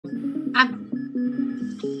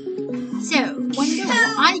So, wonder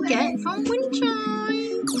what I get from wind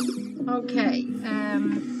chime. Okay,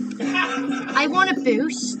 I want a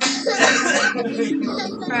boost,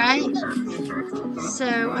 right? So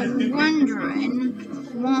I'm wondering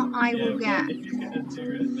what I will get.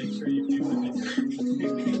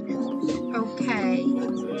 Okay.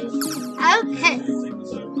 Okay.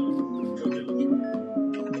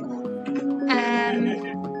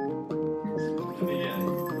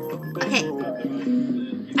 Okay.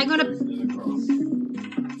 I'm gonna.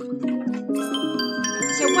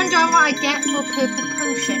 So wonder what I get for purple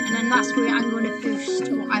potion, and then that's where I'm gonna boost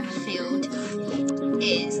whatever field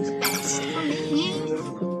is the best for me.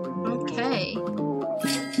 Okay.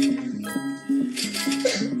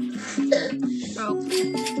 Oh.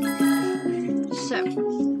 So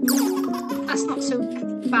that's not so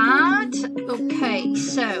bad. Okay,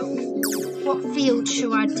 so what field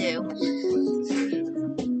should I do?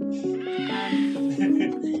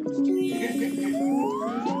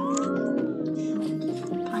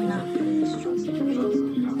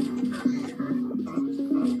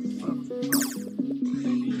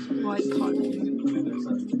 White pollen,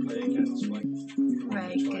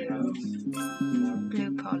 red goo,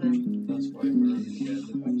 blue pollen.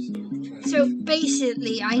 So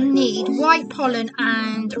basically I need white pollen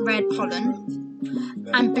and red pollen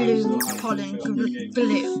and blue pollen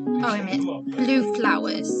blue. Oh, I meant blue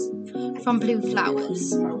flowers from blue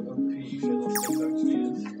flowers.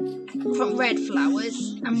 From red flowers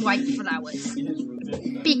and white flowers.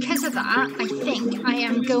 Because of that, I think I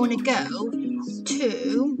am going to go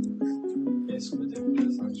to...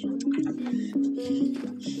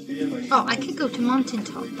 Oh, I could go to mountain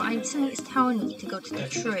top, but I think it's telling me to go to the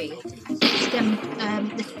tree. It's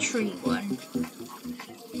the tree one.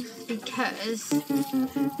 Because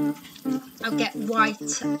I'll get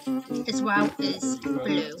white as well as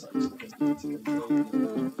blue.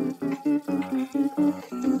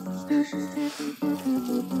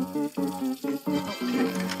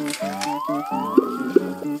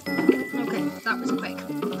 Okay, that was quick.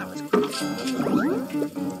 That was quick.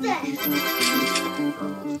 Okay.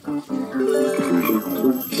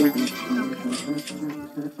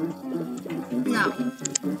 Now,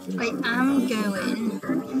 I am going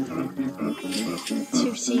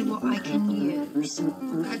to see what I can use.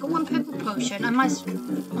 I got one purple potion. I might.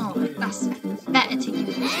 Oh, that's better to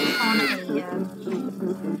use on a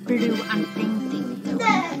blue and pink thing though.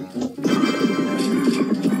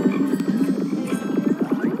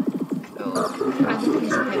 Oh, I will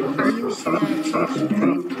use purple. I'll use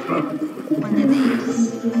one of these.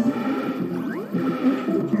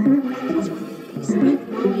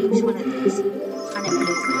 We'll use one of these. And a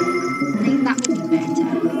blue. I think that would be better.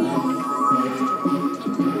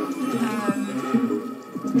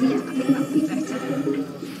 Yeah, I think that would be better.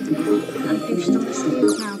 And boost on the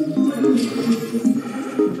skills now.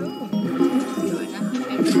 Oh, going up a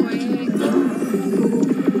bit quick.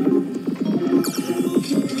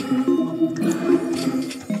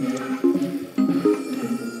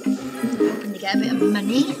 Hoping to get a bit of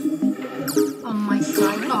money on my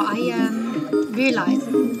side. Oh, I realised.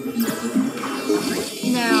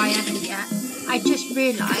 No, I haven't yet. I just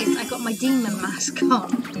realised I got my demon mask on.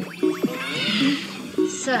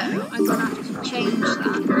 So, I'm going to have to change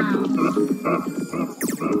that now.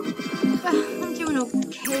 I'm doing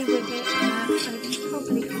okay with it.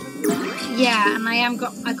 Probably. Yeah, and I am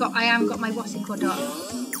got my what's it called on.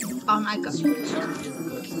 I got.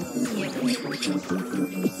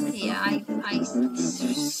 Yeah, I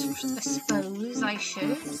suppose I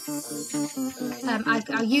should.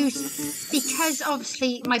 I'll use, because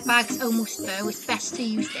obviously my bag's almost full, it's best to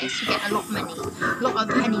use this. You get a lot of money, a lot of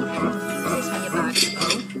penny when your bag's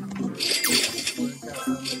full.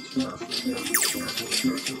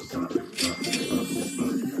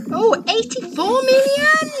 Oh, 84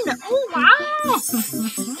 million! Oh, wow!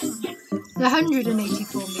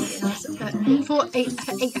 184 million, for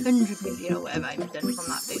 800 million or whatever I've done from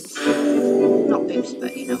that boost. Not boost,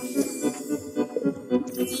 but you know.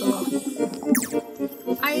 Oh.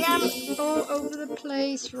 I am all over the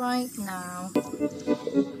place right now.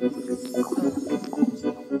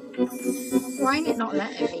 Why ain't it not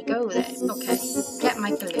letting me go there? Okay, get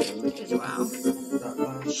my glue as well.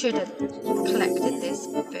 Should have collected this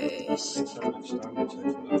first.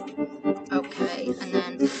 Okay, and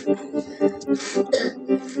then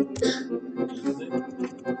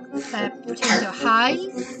put it into a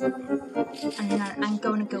hive, and then I'm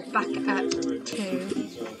going to go back up to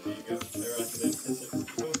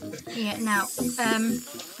yeah. Now,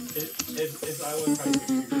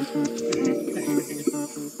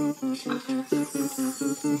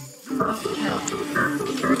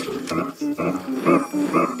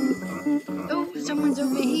 Someone's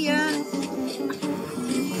over here.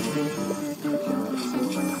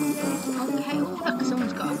 Okay, oh look,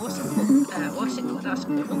 someone's got a what's it called? That's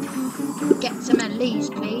cool. Get some of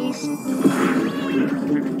these, please.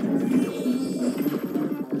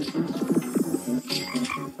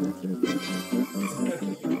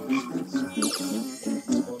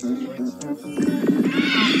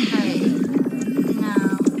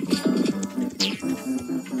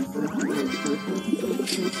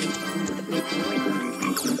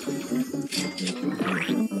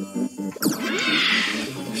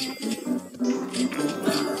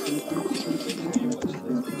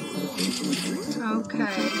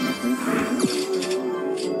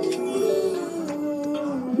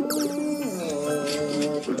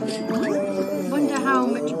 Wonder how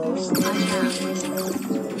much boost I have.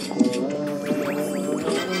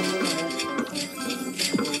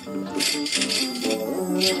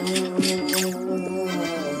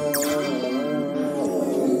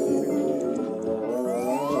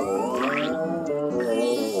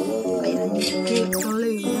 I need to get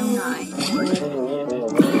blue, don't I?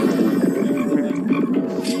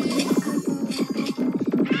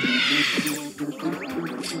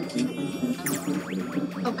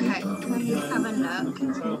 Okay, let me have a look.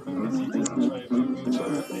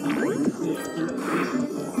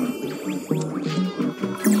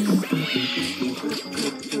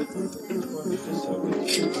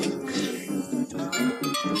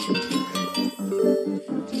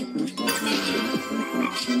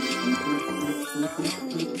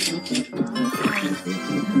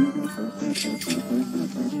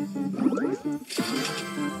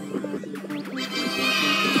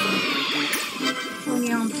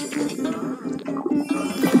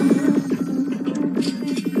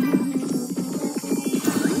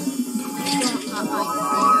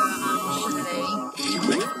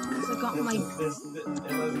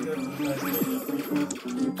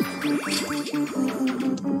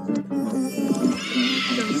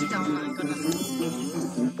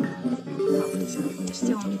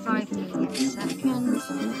 Still on 5 milliseconds.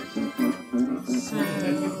 So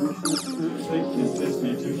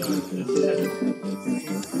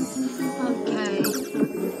okay.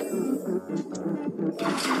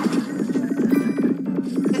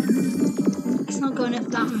 It's not going up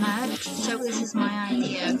that much, so this is my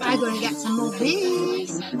idea. I'm going to get some more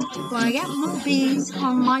bees. When I get more bees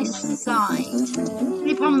on my side. The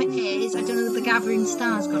only problem is I don't know if the Gathering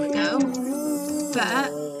Star's going to go,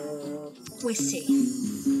 but we'll see.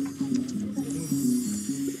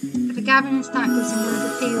 If a Gathering Star goes in one of the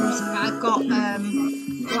fields that I've got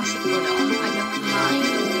what's it called on, I don't mind.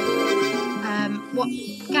 What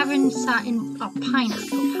Gathering Star in a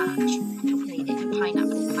pineapple patch. I don't need it, a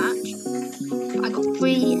pineapple patch. But I got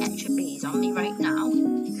 3 extra bees on me right now.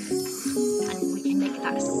 And we can make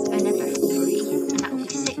that another 3, and that will be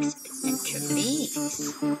 6 extra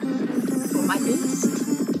bees for my boost.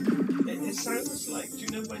 It sounds like, do you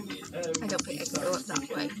know when you, I don't think I can go up that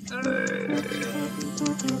way.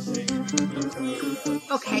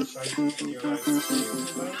 Okay.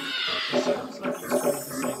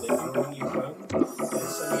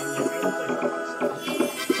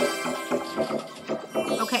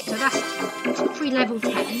 Okay, so that's 3 level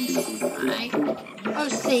 10s, right?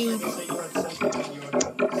 Obviously, it'd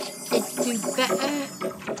do better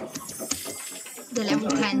the level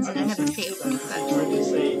 10s in another field, but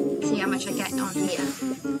see how much I get on here.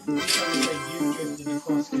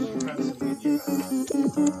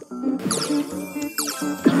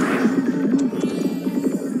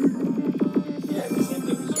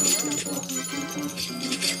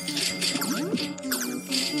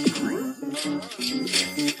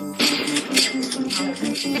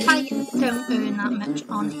 If I don't earn that much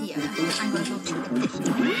on here, I'm going to go to a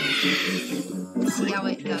different one. See how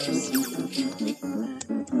it goes.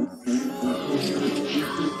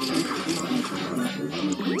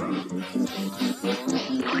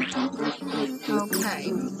 Okay.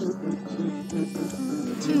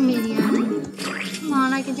 2 million. Come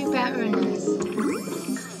on, I can do better than this.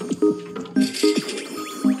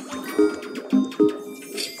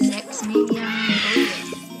 6 million.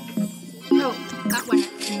 Oh, that went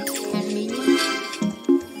up to 10 million.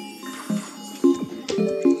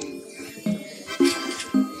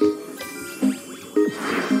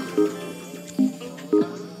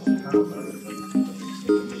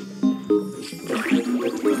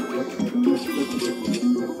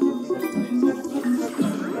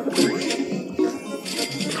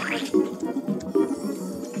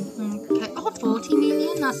 Okay, oh, 40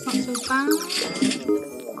 million, that's not so bad.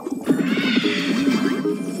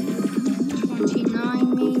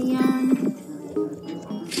 29 million.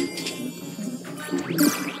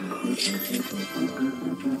 do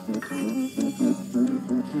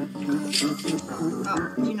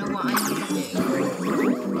you know what I'm going to do?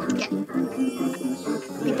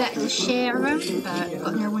 Be better to share them, but I've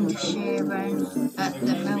got no one to share them at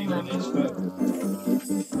the moment.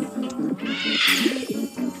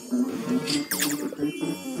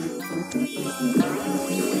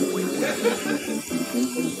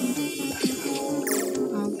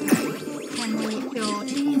 Okay, can we build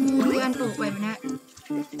 2 million? Oh, wait a minute.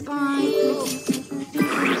 30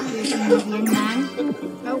 million then.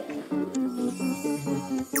 Oh.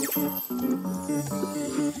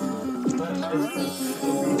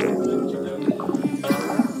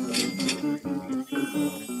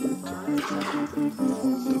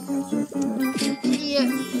 Yeah,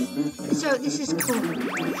 so this is cool.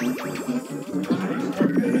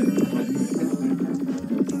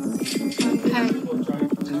 Okay.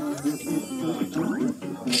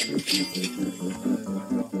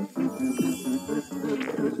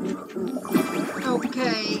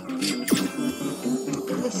 Okay.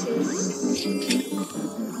 This is...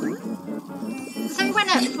 So it went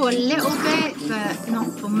up for a little bit, but not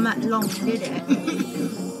for much long, did it? I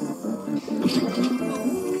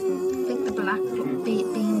think the black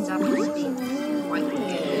beans are must be quite good.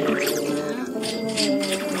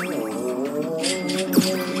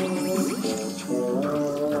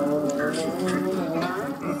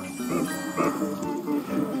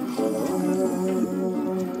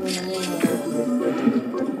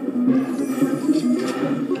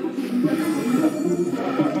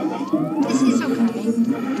 This is okay.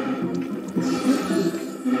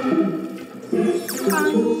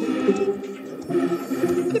 Fine.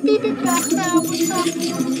 Could be a bit better. What's up?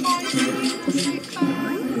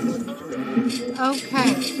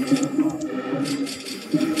 Okay.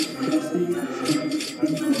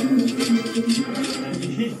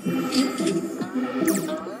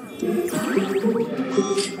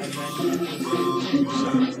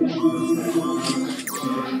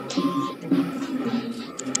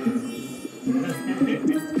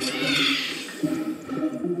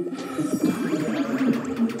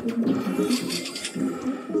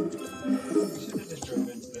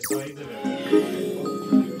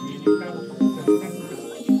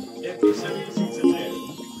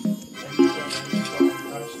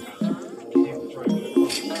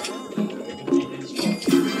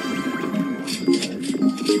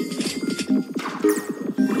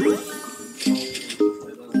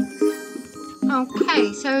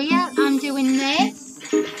 Okay, so yeah, I'm doing this.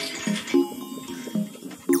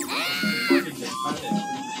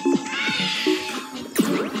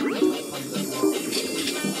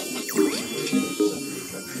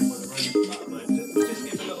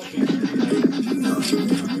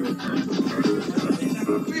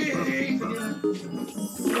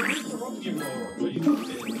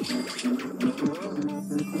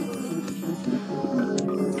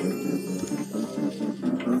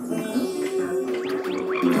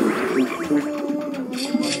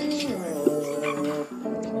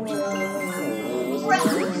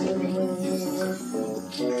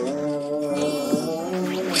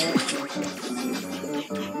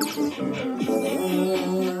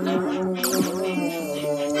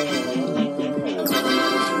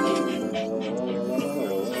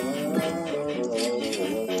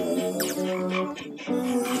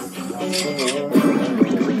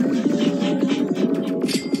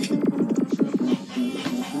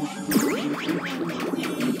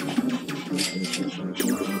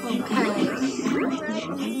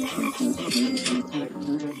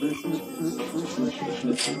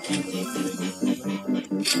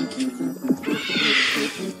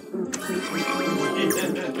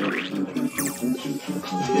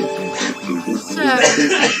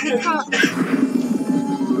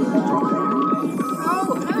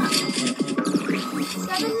 Oh, no.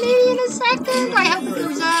 7 million a second? I hope it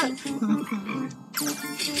goes up.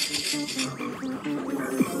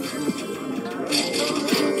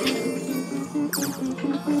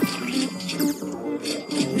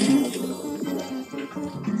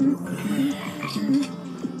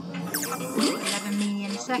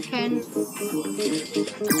 Second.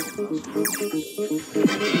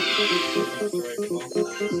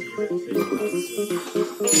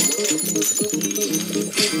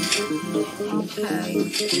 Okay.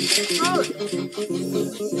 Oh.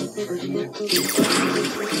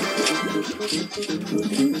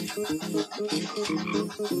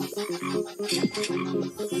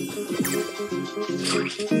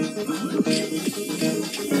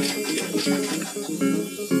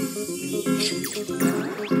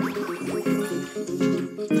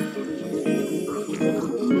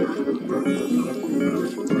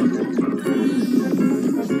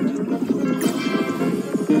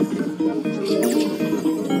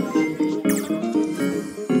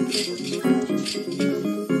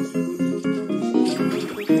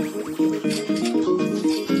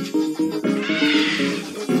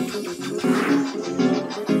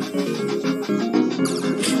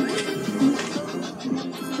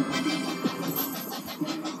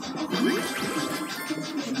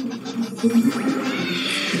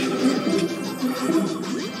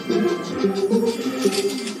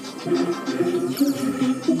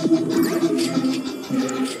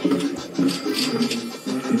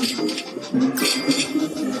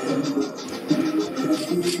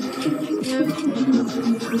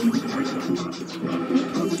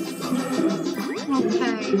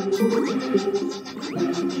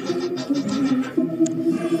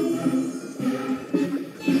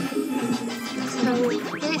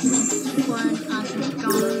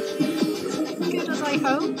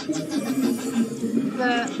 But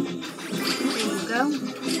there you go.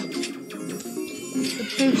 The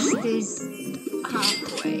boost is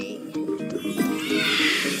halfway.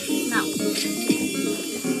 Now,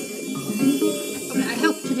 okay, I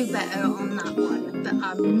hope to do better on that one, but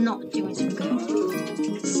I'm not doing so good.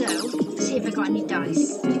 So, let's see if I got any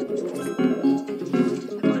dice.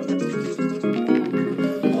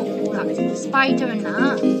 Spider and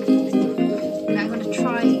that. And I'm going to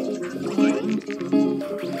try again.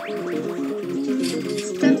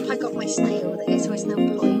 Still, I got my snail there, so it's no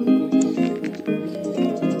point.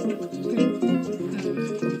 Blue.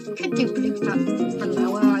 Could do blue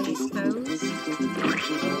flower, I suppose.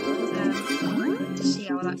 See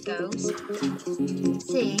how that goes.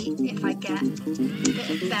 See if I get a bit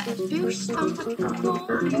of better boost on the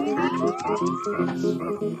before.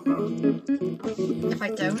 If I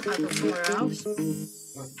don't, I'll go somewhere else.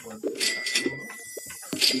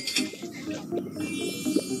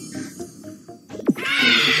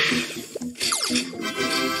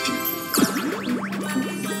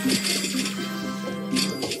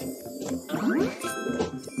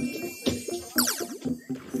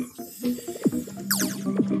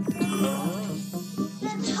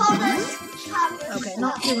 Okay,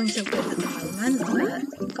 not doing so good at the moment,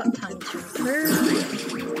 but got time to improve.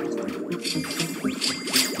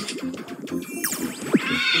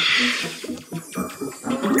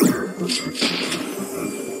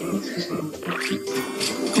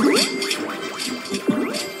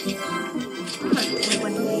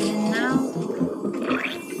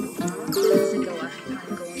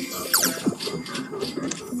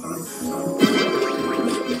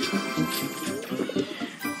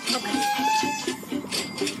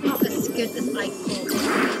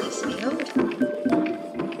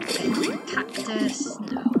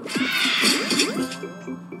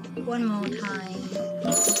 One more time.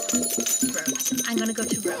 Rose. I'm gonna go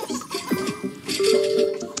to Rose.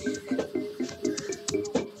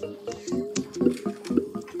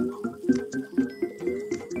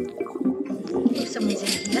 If someone's in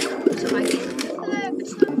here, so I can collect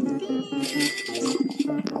some beans.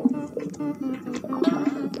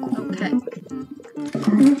 Okay.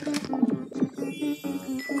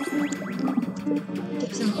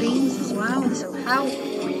 Get some beans as well, so how?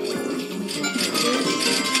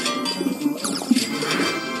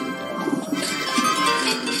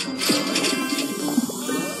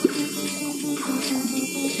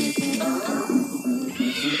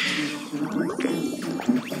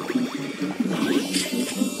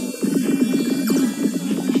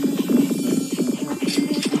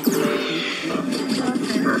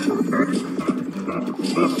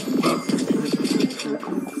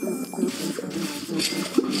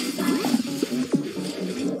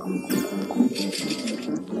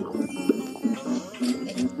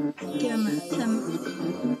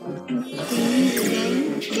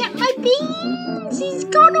 Get my beans! He's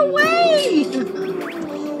gone away!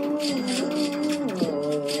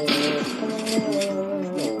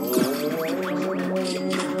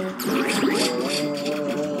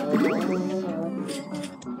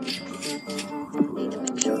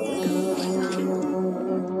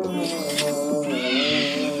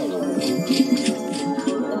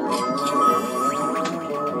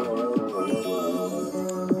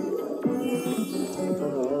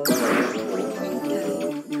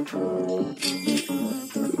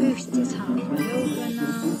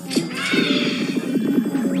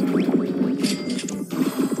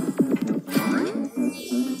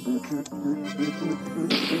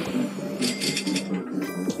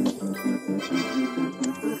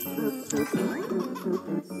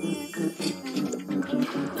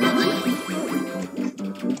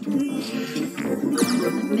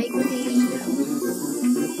 Make these now.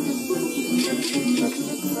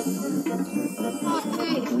 Oh,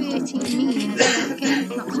 13 million a second.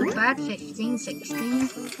 Not so bad. 15, 16.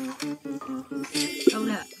 Oh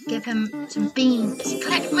look, give him some beans.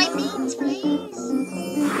 Collect my beans, please.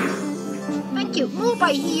 Thank you. More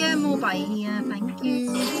by here, more by here. Thank you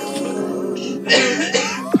so much.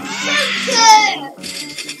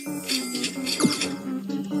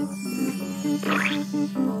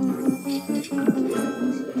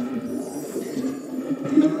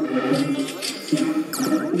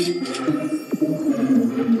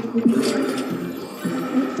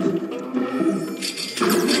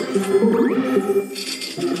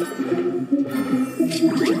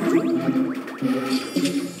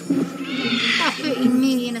 About 13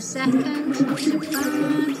 million a second, not so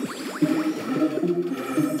bad.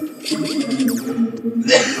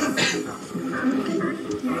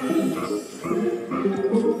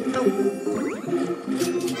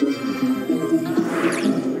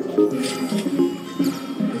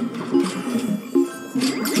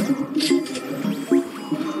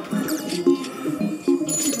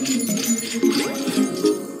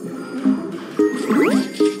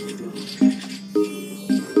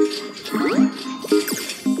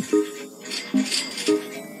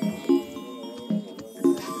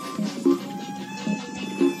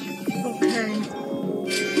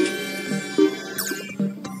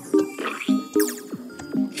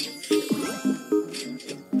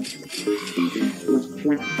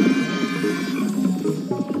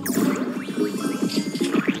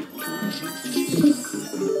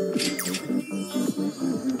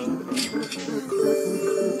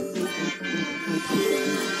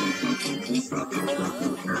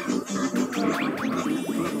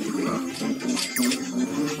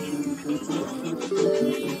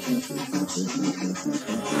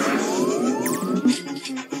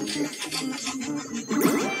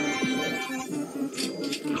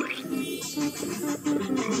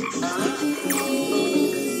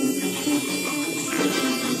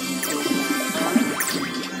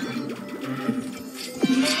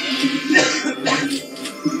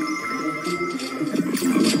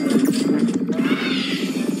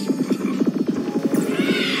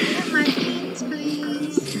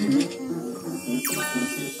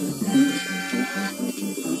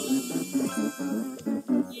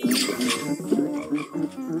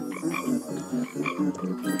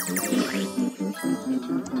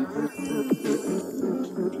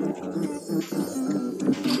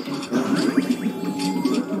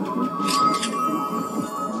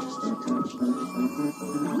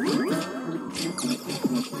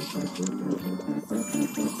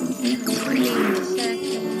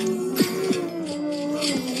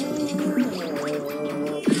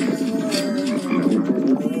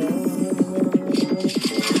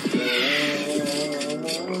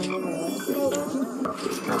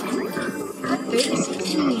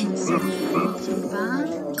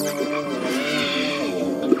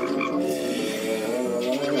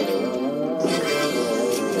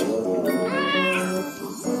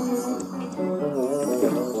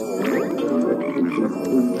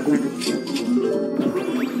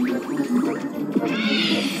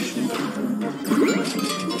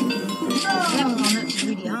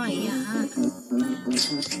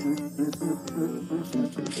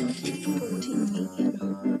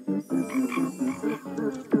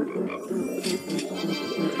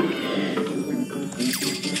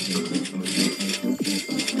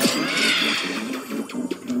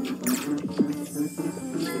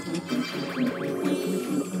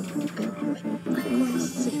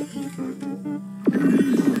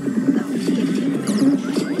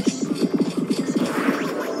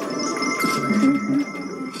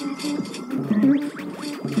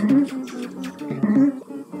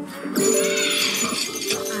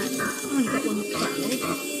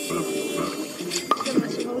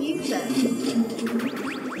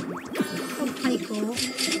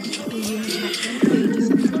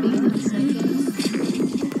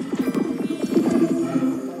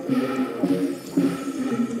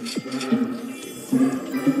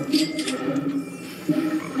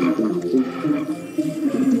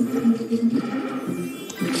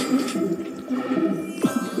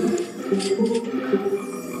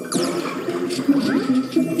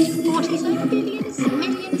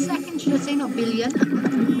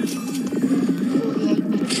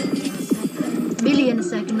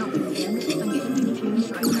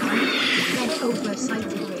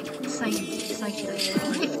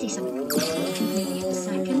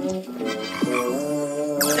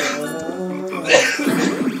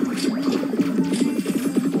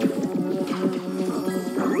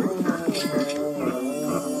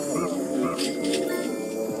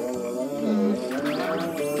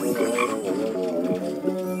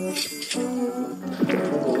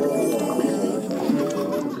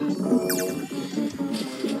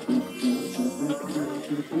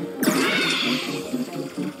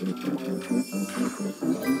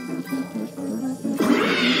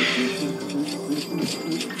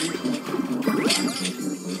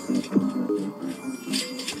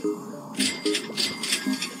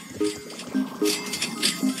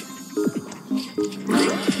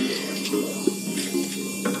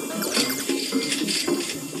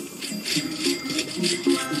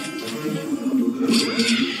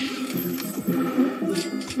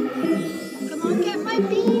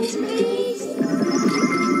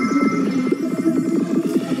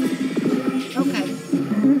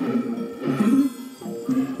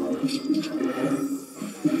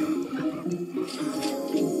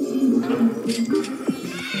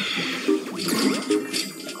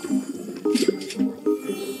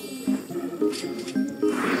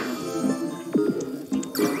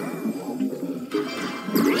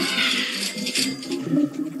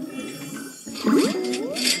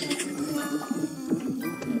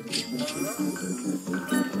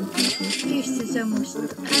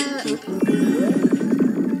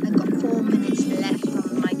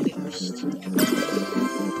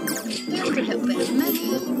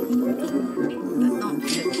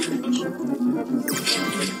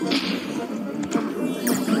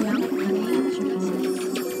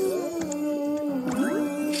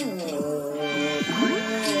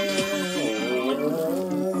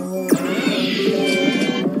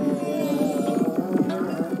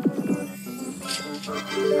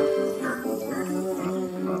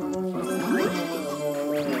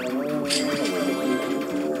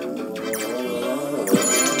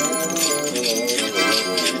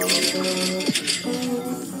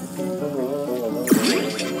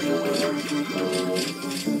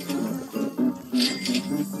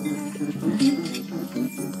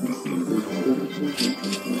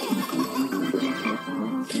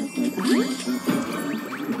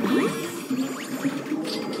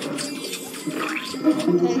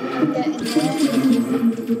 Okay, I'm getting there.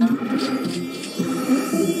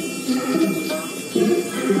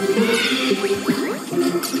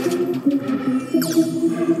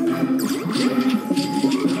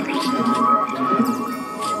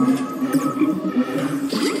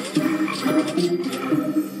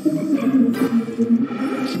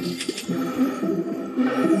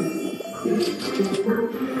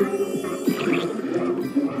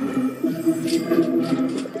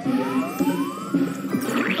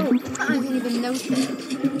 I haven't even noticed.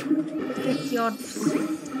 50 odds.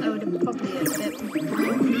 I would have probably hit it.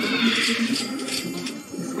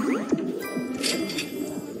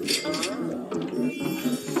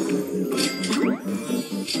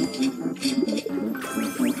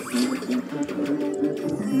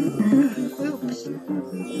 Oops.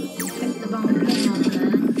 Picked the wrong thing on there.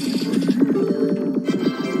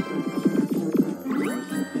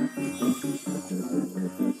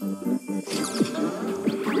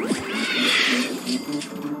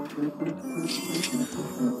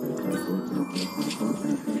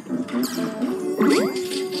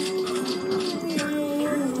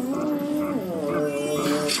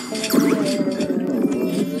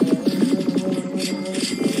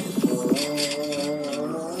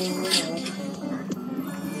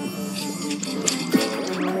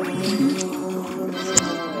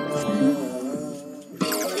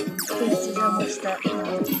 This is almost up now.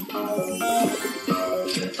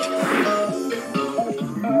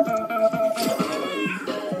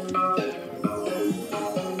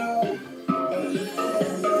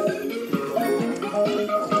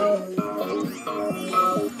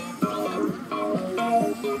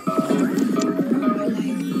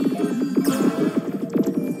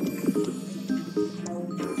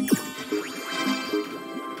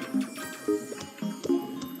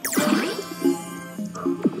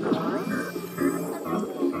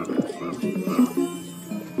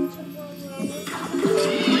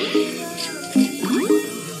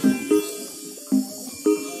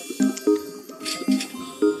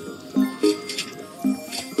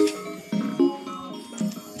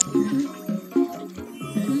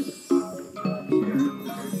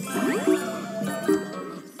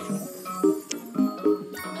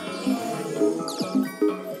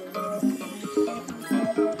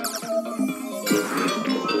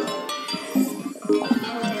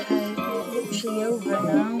 Over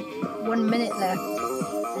now. 1 minute left,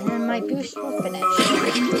 and then my boost will finish.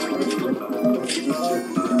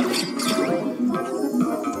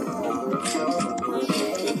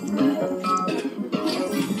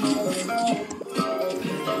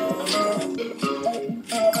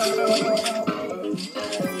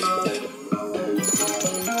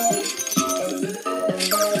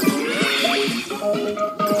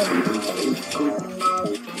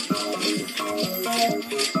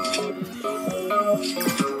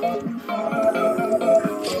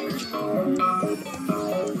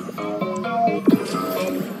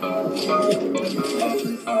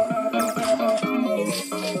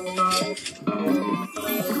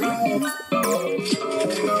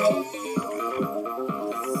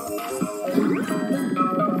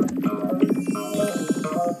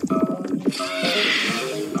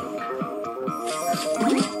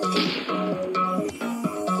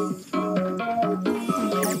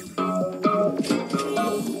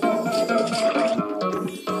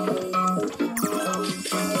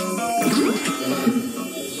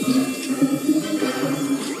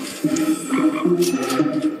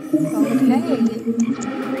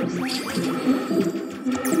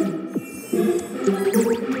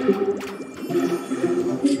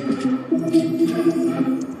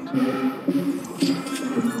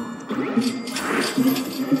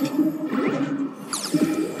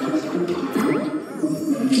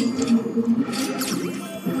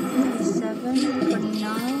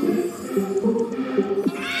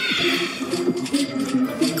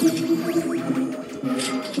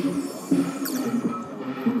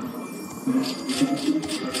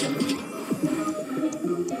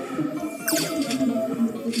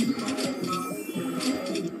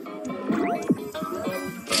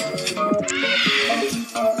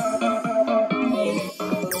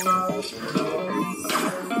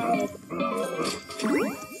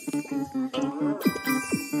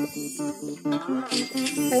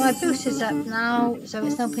 So my boost is up now, so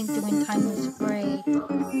it's no point doing time spray.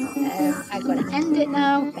 I'm gonna end it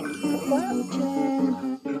now. Thank you for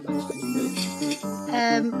watching.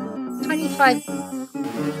 25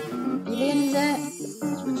 billion is it?